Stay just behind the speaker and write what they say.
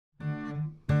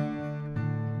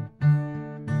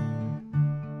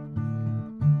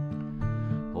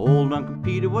Old Uncle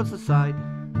Peter was a sight.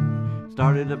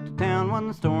 Started up to town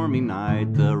one stormy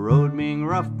night, the road being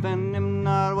rough and him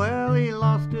not well. He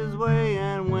lost his way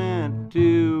and went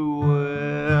to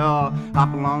well.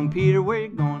 Hop along, Peter, where you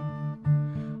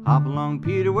going? Hop along,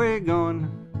 Peter, where you going?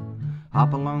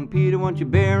 Hop along, Peter, won't you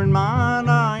bear in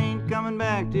mind I ain't coming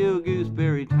back till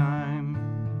gooseberry time.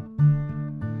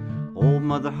 Old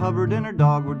Mother Hubbard and her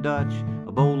dog were Dutch,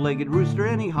 a bow-legged rooster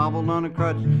and he hobbled on a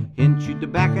crutch. Hen chewed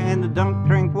tobacco and the dunk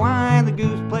drank wine, the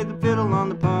goose played the fiddle on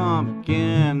the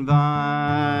pumpkin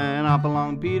vine. Hop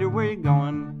along, Peter, where you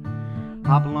going?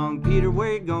 Hop along, Peter,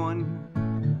 where you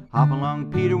going? Hop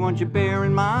along, Peter, won't you bear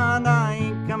in mind I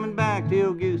ain't coming back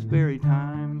till gooseberry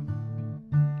time.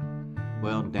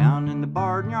 Well, down in the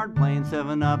barnyard playing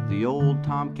 7-Up, the old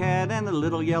tomcat and the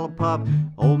little yellow pup.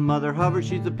 Old Mother Hubbard,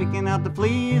 she's a-picking out the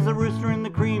fleas, a rooster in the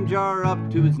cream jar up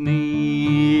to his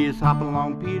knees. Hop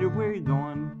along, Peter, where you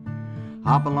going?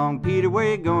 Hop along, Peter, where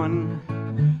you going?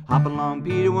 Hop along,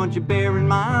 Peter, won't you bear in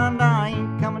mind I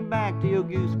ain't coming back till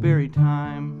gooseberry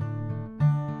time.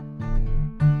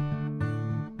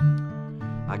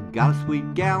 I got a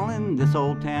sweet gal in this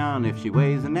old town. If she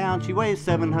weighs an ounce, she weighs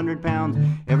 700 pounds.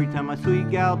 Every time my sweet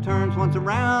gal turns once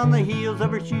around, the heels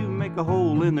of her shoe make a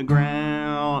hole in the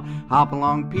ground. Hop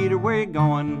along, Peter, where you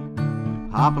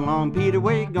going? Hop along, Peter,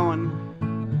 where you going?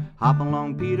 Hop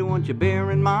along, Peter, won't you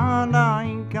bear in mind I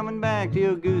ain't coming back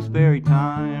till gooseberry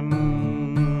time.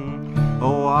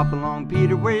 Oh, hop along,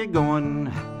 Peter, where you going?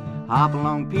 Hop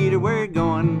along, Peter, where you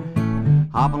going?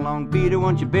 Hop along, Peter,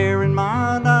 won't you bear in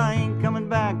mind I ain't coming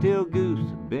back till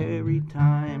gooseberry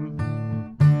time.